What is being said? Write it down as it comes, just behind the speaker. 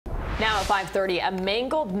Now at 5:30, a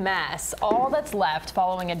mangled mess. All that's left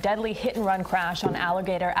following a deadly hit-and-run crash on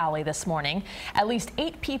Alligator Alley this morning. At least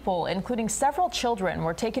 8 people, including several children,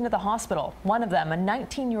 were taken to the hospital. One of them, a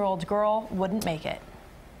 19-year-old girl, wouldn't make it.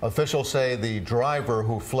 Officials say the driver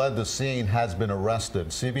who fled the scene has been arrested.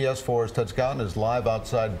 CBS 4's Ted Scouten is live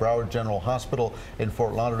outside Broward General Hospital in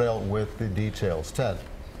Fort Lauderdale with the details. Ted.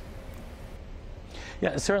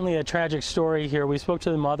 Yeah, certainly a tragic story here. We spoke to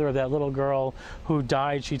the mother of that little girl who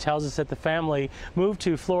died. She tells us that the family moved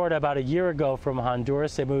to Florida about a year ago from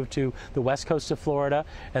Honduras. They moved to the west coast of Florida,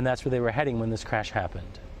 and that's where they were heading when this crash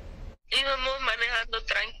happened.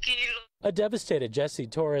 A devastated Jessie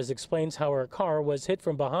Torres explains how her car was hit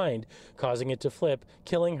from behind, causing it to flip,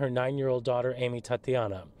 killing her 9-year-old daughter, Amy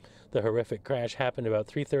Tatiana. The horrific crash happened about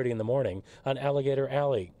 3:30 in the morning on Alligator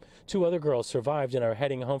Alley. 2 other girls survived and are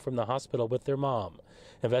heading home from the hospital with their mom.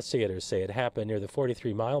 Investigators say it happened near the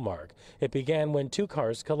 43-mile mark. It began when 2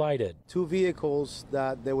 cars collided. 2 vehicles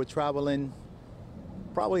that they were traveling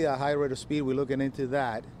probably at a high rate of speed. We're looking into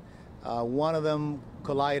that. One of them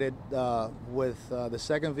collided with the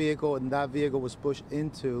second vehicle, and that vehicle was pushed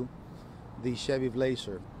into the Chevy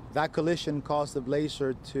Blazer. That collision caused the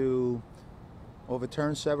Blazer to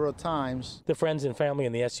overturned several times. The friends and family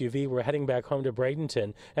in the SUV were heading back home to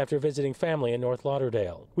Bradenton after visiting family in North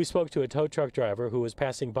Lauderdale. We spoke to a tow truck driver who was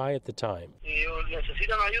passing by at the time.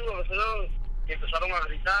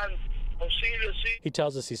 He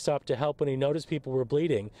tells us he stopped to help when he noticed people were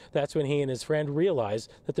bleeding. That's when he and his friend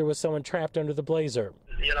realized that there was someone trapped under the Blazer.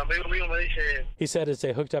 He said as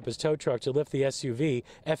they hooked up his tow truck to lift the SUV,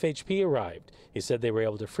 FHP arrived. He said they were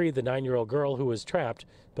able to free the 9-year-old girl who was trapped,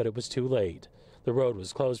 but it was too late. The road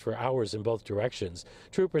was closed for hours in both directions.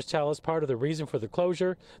 Troopers tell us part of the reason for the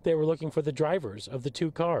closure, they were looking for the drivers of the 2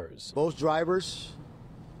 cars. Both drivers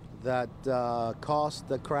that caused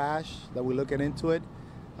the crash, that we're looking into it,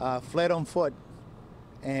 fled on foot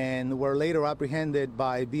and were later apprehended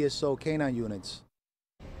by BSO canine units.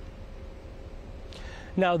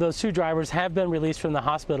 Now, those 2 drivers have been released from the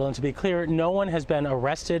hospital, and to be clear, no one has been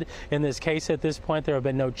arrested in this case at this point. There have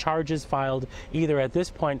been no charges filed either at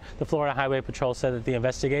this point. The Florida Highway Patrol said that the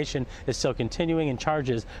investigation is still continuing and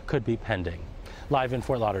charges could be pending. Live in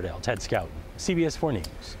Fort Lauderdale, Ted Scouten, CBS 4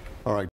 News. All right.